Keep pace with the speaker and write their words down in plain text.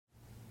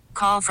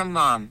Call from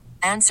mom.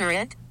 Answer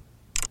it.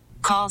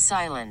 Call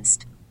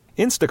silenced.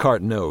 Instacart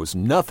knows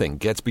nothing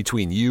gets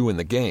between you and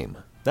the game.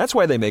 That's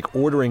why they make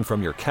ordering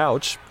from your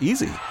couch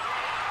easy.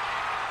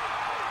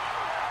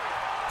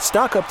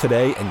 Stock up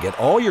today and get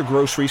all your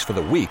groceries for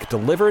the week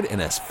delivered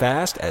in as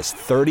fast as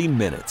 30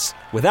 minutes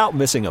without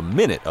missing a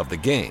minute of the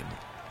game.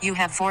 You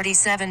have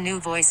 47 new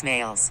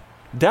voicemails.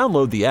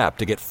 Download the app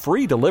to get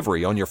free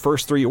delivery on your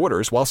first 3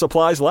 orders while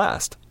supplies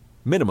last.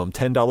 Minimum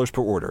 $10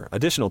 per order.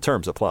 Additional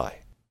terms apply.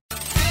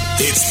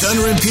 It's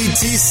Thunder and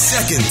PT's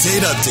second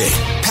date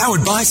update,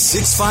 powered by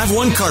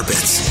 651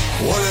 Carpets.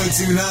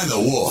 1029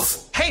 The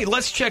Wolf. Hey,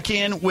 let's check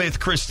in with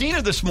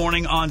Kristina this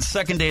morning on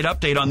Second Date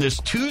Update on this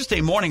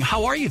Tuesday morning.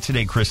 How are you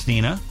today,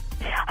 Kristina?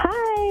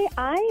 Hi,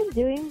 I'm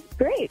doing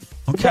great.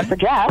 Okay. Except for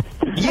Jeff.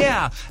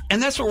 Yeah,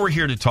 and that's what we're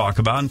here to talk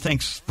about. And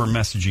thanks for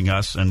messaging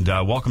us, and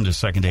welcome to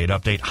Second Date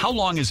Update. How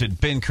long has it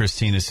been,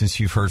 Kristina,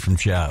 since you've heard from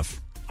Jeff?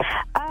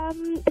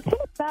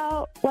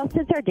 It's been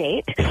since our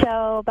date,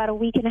 so about a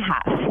week and a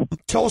half.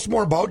 Tell us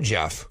more about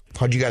Jeff.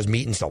 How'd you guys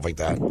meet and stuff like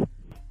that?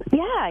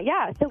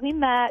 Yeah. So we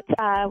met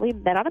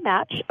on a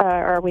match,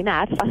 or we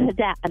matched on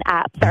an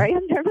app. Sorry,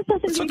 I'm nervous on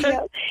the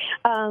video.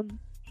 Okay.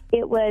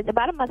 It was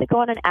about a month ago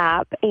on an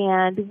app,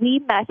 and we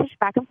messaged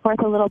back and forth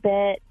a little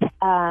bit.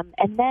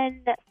 And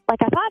then, I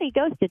thought he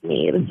ghosted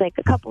me. It was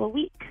a couple of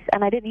weeks,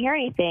 and I didn't hear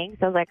anything.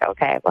 So I was like,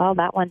 okay, well,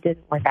 that one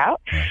didn't work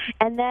out.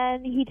 And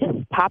then he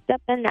just popped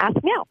up and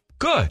asked me out.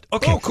 Good.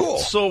 Okay. Oh, cool.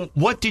 So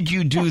what did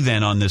you do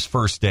then on this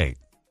first date?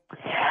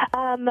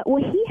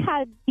 Well, he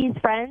had these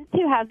friends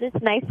who have this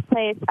nice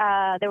place.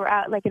 They were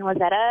out in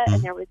Wayzata,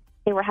 and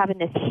they were having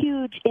this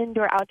huge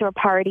indoor-outdoor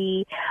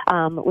party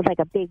with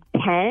a big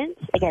tent,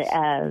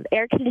 an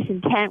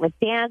air-conditioned tent with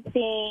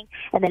dancing,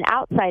 and then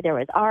outside there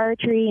was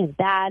archery and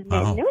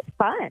badminton. It was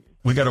fun.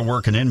 We got to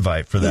work an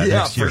invite for that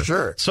next year. Yeah, for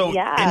sure. So,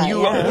 and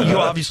you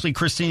obviously,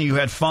 Kristina, you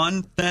had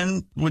fun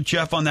then with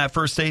Jeff on that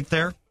first date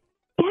there?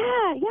 Yeah,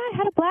 I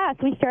had a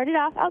blast. We started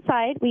off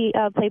outside. We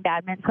played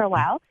badminton for a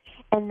while,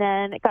 and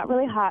then it got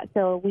really hot,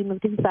 so we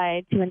moved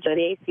inside to enjoy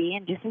the AC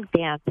and do some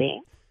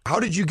dancing. How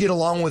did you get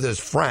along with his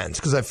friends?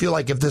 Because I feel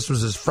like if this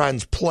was his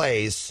friend's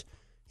place,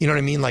 you know what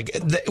I mean?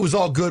 It was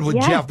all good with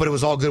Jeff, but it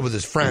was all good with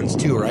his friends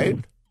too, right?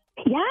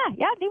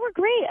 Yeah, they were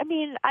great. I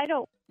mean, I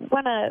don't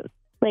want to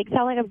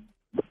sound like I'm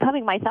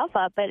pumping myself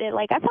up, but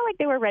I felt like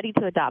they were ready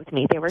to adopt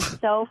me. They were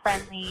so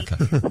friendly,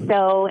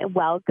 so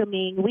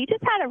welcoming. We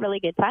just had a really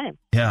good time.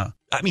 Yeah.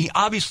 I mean,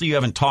 obviously you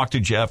haven't talked to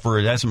Jeff or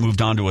it hasn't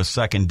moved on to a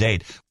second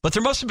date, but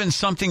there must have been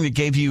something that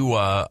gave you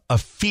a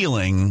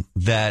feeling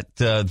that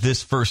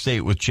this first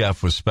date with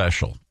Jeff was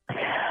special.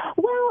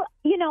 Well,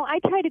 I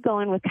try to go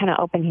in with kind of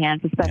open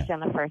hands, especially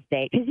on the first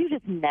date, because you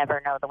just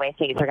never know the way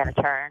things are going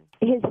to turn.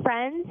 His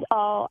friends,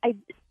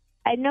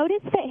 I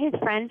noticed that his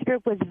friends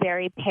group was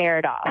very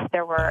paired off.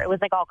 It was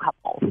all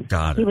couples.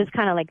 Got it. He was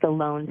kind of the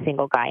lone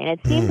single guy, and it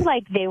seemed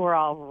like they were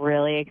all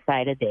really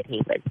excited that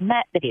he had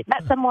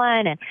met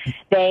someone, and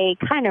they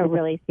kind of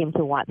really seemed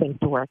to want things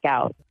to work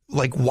out.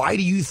 Why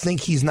do you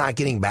think he's not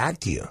getting back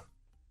to you?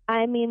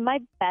 I mean, my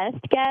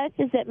best guess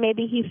is that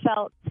maybe he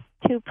felt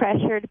too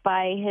pressured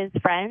by his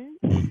friends,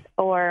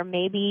 or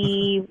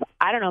maybe,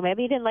 I don't know,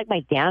 maybe he didn't like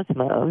my dance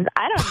moves.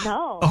 I don't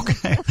know.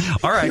 Okay.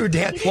 All right. You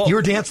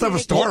were dancing up a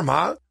storm,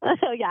 huh?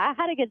 Oh, yeah, I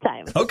had a good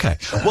time. Okay.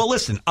 Well,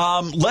 listen,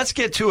 let's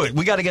get to it.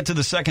 We got to get to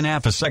the second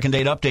half of Second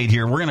Date Update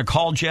here. We're going to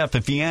call Jeff.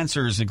 If he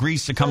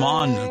agrees to come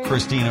on,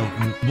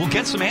 Kristina, we'll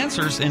get some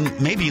answers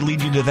and maybe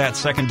lead you to that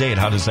second date.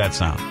 How does that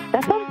sound?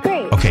 That sounds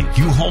great. Okay,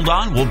 you hold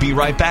on. We'll be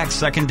right back.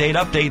 Second Date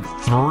Update,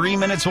 3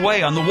 minutes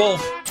away on The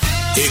Wolf.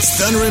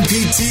 It's Thunder and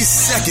PT's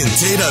second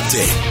date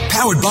update,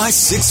 powered by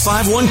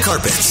 651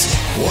 Carpets.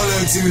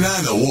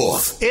 1029 The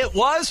Wolf. It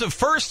was a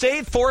first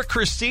date for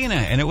Kristina,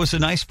 and it was a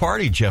nice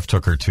party Jeff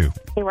took her to.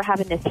 They were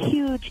having this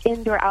huge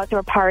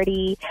indoor-outdoor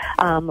party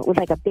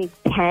with a big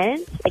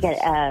tent,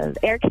 an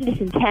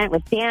air-conditioned tent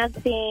with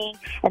dancing,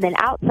 and then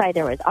outside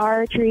there was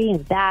archery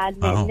and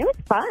badminton. It was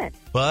fun.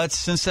 But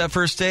since that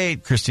first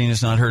date,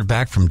 Kristina's not heard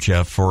back from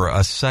Jeff for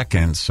a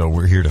second, so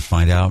we're here to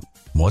find out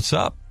what's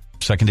up.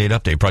 Second Date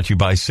Update brought to you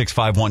by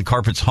 651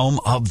 Carpets, home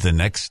of the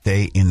next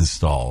day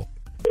install.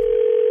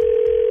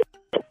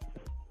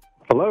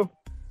 Hello?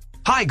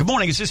 Hi, good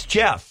morning. Is this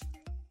Jeff?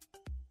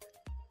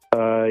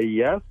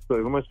 Yes.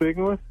 Who am I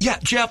speaking with? Yeah,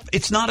 Jeff,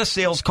 it's not a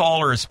sales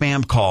call or a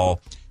spam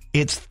call.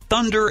 It's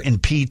Thunder and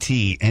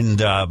PT,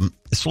 and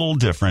it's a little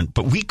different,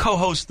 but we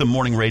co-host the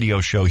morning radio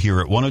show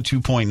here at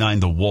 102.9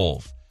 The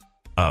Wolf.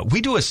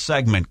 We do a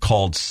segment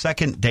called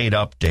Second Date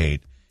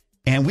Update.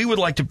 And we would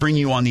like to bring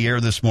you on the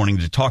air this morning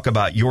to talk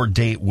about your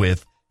date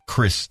with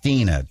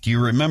Kristina. Do you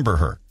remember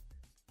her?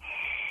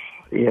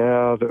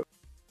 Yeah,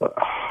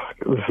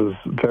 this is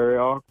very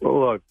awkward.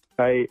 Look,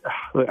 I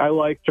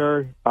liked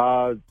her.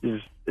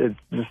 It's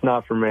just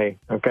not for me.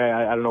 Okay,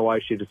 I don't know why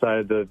she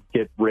decided to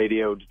get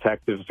radio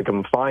detectives to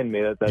come find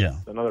me. That's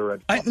another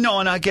red flag. No,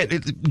 and I get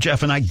it,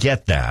 Jeff, and I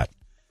get that.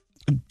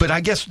 But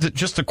I guess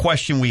just the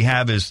question we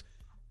have is,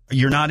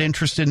 you're not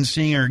interested in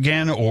seeing her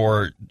again,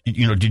 or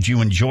did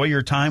you enjoy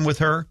your time with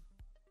her?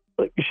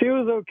 She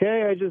was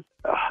okay. I just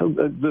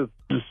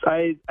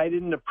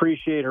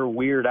appreciate her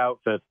weird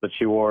outfits that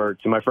she wore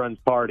to my friend's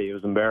party. It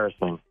was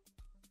embarrassing.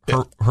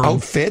 Her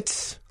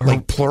outfits?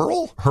 Like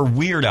plural? Her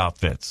weird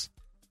outfits.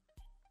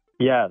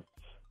 Yes,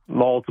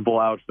 multiple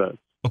outfits.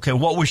 Okay,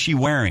 what was she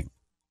wearing?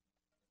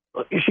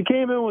 She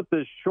came in with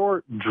this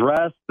short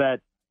dress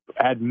that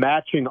had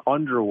matching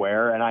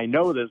underwear, and I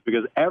know this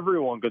because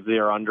everyone could see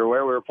her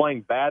underwear. We were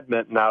playing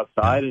badminton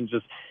outside, and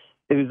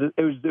it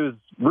was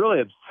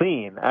really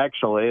obscene,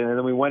 actually. And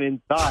then we went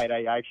inside.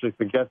 I actually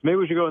suggested maybe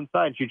we should go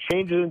inside. She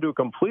changed it into a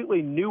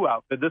completely new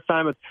outfit. This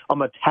time it's a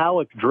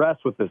metallic dress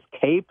with this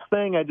cape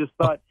thing. I just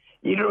thought,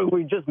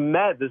 we just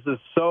met. This is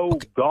so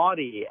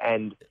gaudy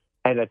and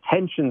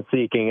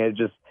attention-seeking. It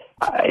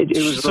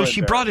was so really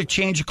she brought a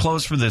change of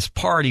clothes for this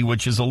party,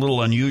 which is a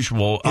little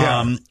unusual.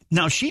 Yeah.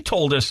 Now, she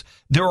told us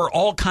there were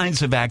all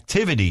kinds of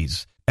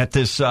activities at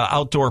this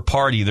outdoor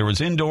party. There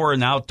was indoor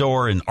and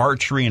outdoor and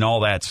archery and all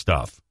that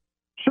stuff.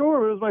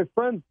 Sure, it was my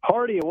friend's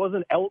party. It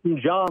wasn't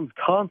Elton John's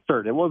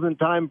concert. It wasn't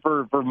time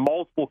for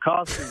multiple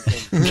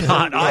costumes.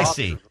 God, I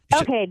see.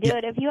 Okay,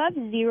 dude, if you have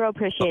zero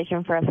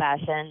appreciation for a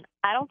fashion,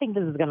 I don't think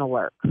this is going to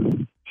work.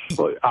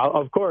 Well,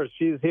 of course,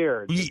 she's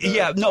here.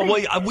 Yeah, no,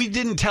 we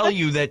didn't tell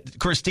you that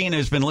Kristina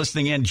has been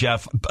listening in,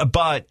 Jeff,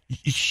 but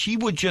she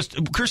would just...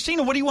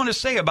 Kristina, what do you want to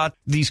say about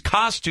these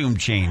costume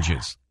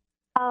changes?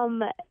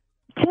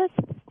 Just,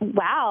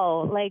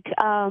 wow. Like,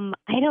 I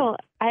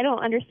don't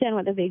understand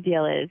what the big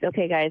deal is.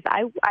 Okay, guys,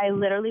 I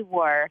literally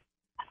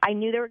I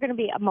knew there were going to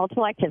be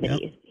multiple activities.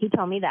 Yep. He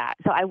told me that.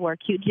 So I wore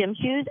cute gym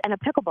shoes and a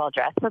pickleball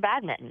dress for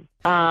badminton.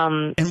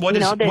 And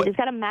it's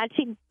got a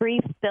matching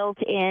brief built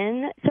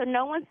in. So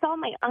no one saw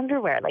my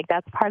underwear. Like,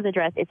 that's part of the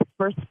dress. It's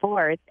for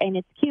sports, and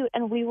it's cute.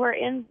 And we were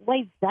in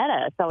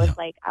Wayzata. So it's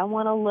like, I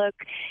want to look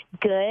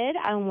good.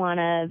 I want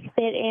to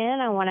fit in.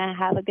 I want to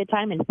have a good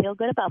time and feel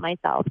good about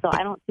myself. So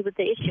I don't see what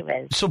the issue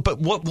is. So, but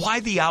why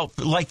the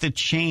outfit, like the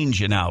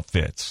change in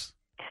outfits?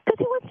 Because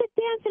he wants to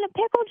dance in a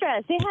pickle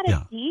dress. They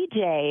had a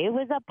DJ. It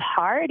was a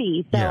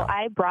party. So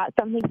I brought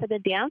something for the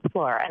dance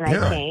floor, and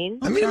I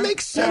changed. I mean, it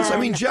makes sense. I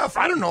mean, Jeff,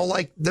 I don't know.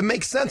 Like, that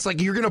makes sense. Like,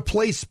 you're going to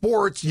play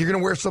sports. You're going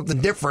to wear something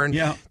different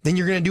than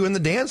you're going to do in the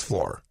dance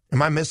floor.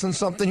 Am I missing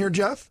something here,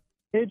 Jeff?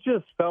 It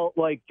just felt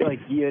like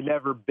you had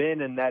never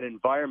been in that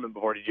environment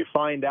before. Did you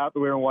find out that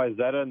we were in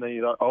Wayzata and then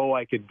you thought, oh,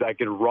 I could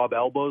rub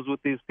elbows with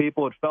these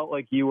people? It felt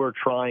like you were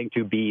trying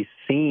to be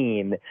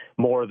seen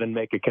more than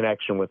make a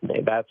connection with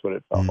me. That's what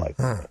it felt like.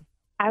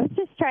 I was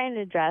just trying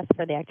to dress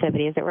for the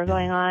activities that were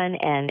going on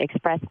and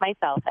express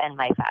myself and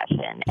my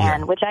fashion,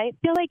 and which I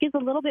feel like is a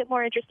little bit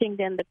more interesting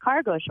than the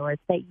cargo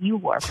shorts that you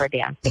wore for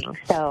dancing.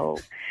 So,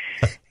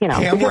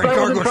 I'm wearing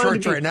cargo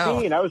shorts right now.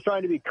 I was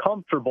trying to be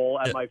comfortable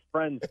at my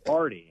friend's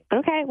party.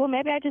 Okay, well,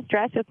 maybe I just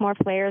dress with more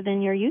flair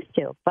than you're used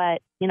to,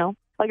 but,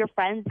 all your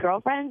friends,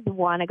 girlfriends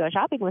want to go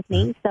shopping with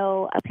me,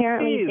 so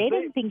apparently they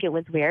didn't think it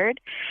was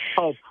weird.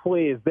 Oh,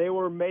 please. They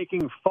were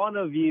making fun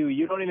of you.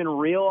 You don't even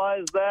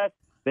realize that?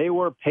 They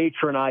were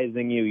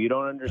patronizing you. You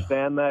don't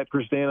understand that,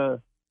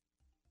 Kristina?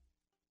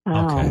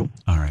 Okay.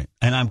 All right.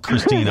 And I'm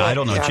Kristina. I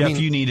don't know. Jeff,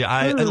 you need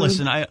to...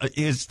 listen,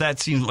 that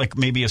seems like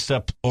maybe a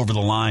step over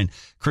the line.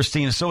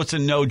 Kristina, so it's a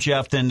no,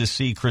 Jeff, then to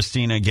see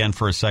Kristina again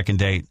for a second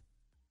date?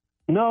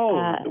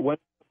 No. When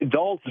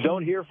adults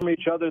don't hear from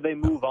each other, they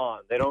move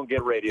on. They don't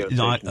get radio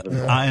stations.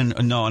 I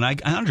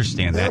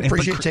understand that. I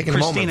appreciate taking a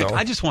moment, though.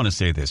 I just want to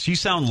say this. You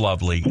sound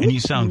lovely, and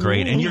you sound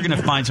great, and you're going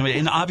to find somebody.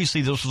 And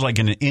obviously, this was like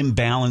an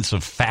imbalance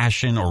of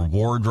fashion or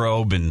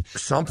wardrobe, and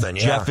something.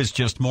 Jeff is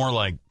just more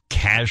like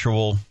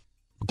casual.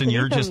 Then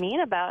you're so just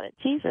mean about it.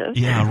 Jesus.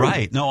 Yeah,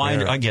 right. No,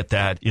 I get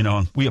that.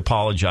 We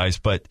apologize,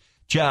 but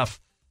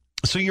Jeff,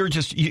 so you're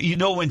just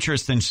no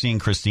interest in seeing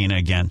Kristina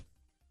again?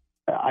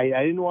 I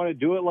didn't want to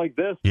do it like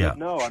this. Yeah, but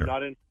no, sure. I'm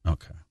not in.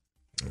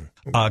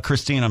 Okay.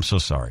 Christine, I'm so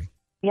sorry.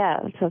 Yeah,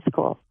 that's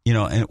cool.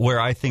 And where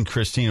I think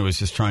Kristina was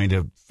just trying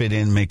to fit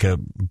in, make a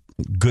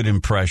good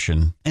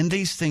impression. And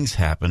these things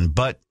happen.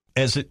 But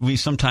as we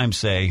sometimes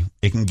say,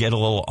 it can get a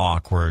little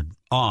awkward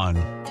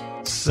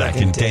on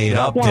Second Date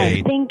Update.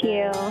 Yeah, thank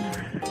you.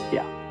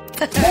 Yeah.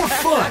 More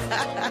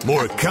fun.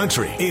 More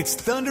country. It's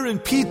Thunder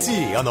and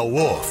PT on the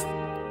Wolf.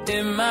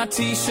 In my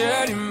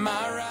T-shirt, in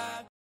my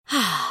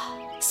ride.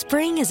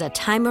 Spring is a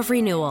time of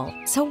renewal,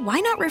 so why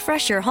not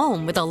refresh your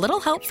home with a little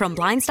help from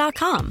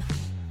Blinds.com?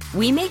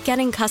 We make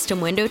getting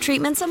custom window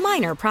treatments a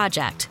minor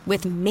project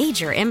with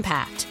major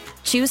impact.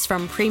 Choose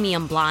from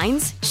premium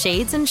blinds,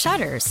 shades, and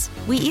shutters.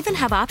 We even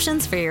have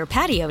options for your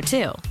patio,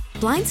 too.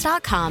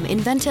 Blinds.com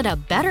invented a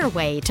better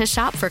way to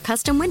shop for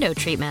custom window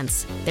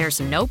treatments. There's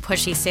no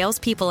pushy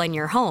salespeople in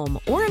your home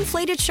or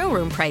inflated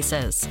showroom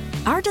prices.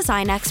 Our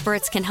design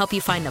experts can help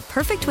you find the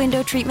perfect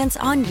window treatments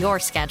on your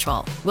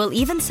schedule. We'll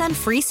even send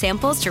free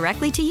samples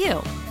directly to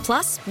you.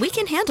 Plus, we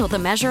can handle the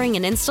measuring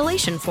and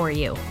installation for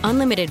you.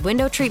 Unlimited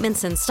window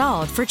treatments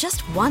installed for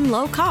just one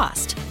low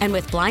cost. And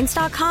with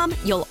Blinds.com,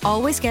 you'll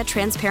always get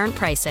transparent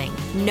pricing.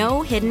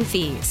 No hidden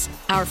fees.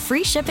 Our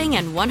free shipping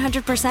and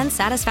 100%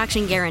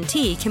 satisfaction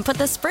guarantee can put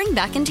the spring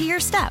back into your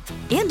step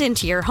and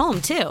into your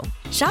home, too.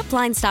 Shop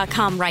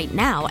Blinds.com right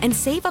now and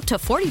save up to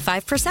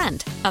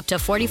 45%. Up to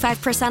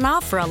 45%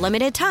 off for a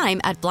limited time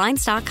at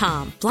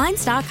Blinds.com.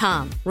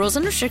 Blinds.com. Rules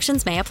and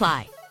restrictions may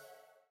apply.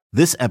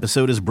 This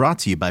episode is brought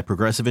to you by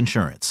Progressive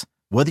Insurance.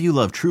 Whether you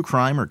love true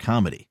crime or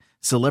comedy,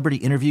 celebrity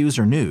interviews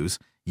or news,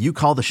 you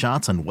call the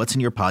shots on what's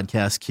in your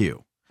podcast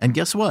queue. And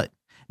guess what?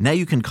 Now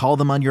you can call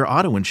them on your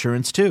auto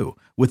insurance too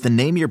with the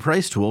Name Your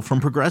Price tool from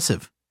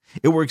Progressive.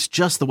 It works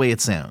just the way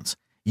it sounds.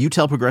 You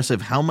tell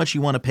Progressive how much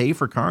you want to pay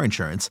for car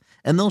insurance,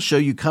 and they'll show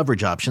you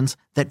coverage options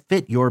that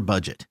fit your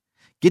budget.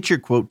 Get your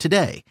quote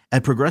today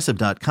at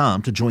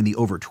Progressive.com to join the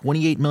over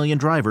 28 million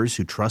drivers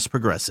who trust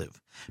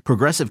Progressive.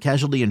 Progressive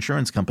Casualty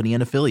Insurance Company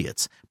and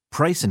Affiliates.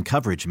 Price and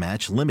coverage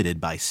match limited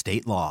by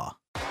state law.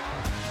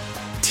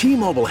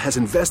 T-Mobile has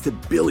invested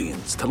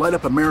billions to light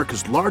up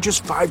America's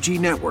largest 5G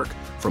network,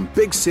 from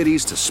big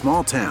cities to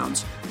small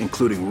towns,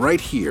 including right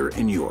here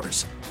in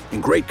yours.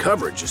 And great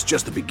coverage is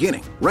just the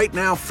beginning. Right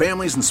now,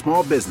 families and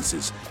small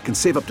businesses can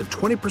save up to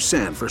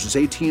 20% versus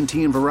AT&T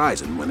and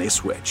Verizon when they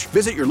switch.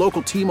 Visit your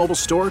local T-Mobile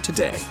store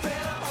today.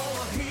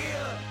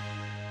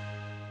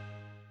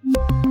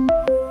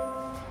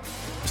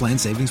 Plan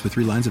savings with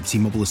 3 lines of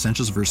T-Mobile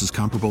Essentials versus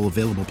comparable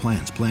available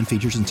plans. Plan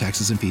features and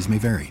taxes and fees may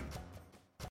vary.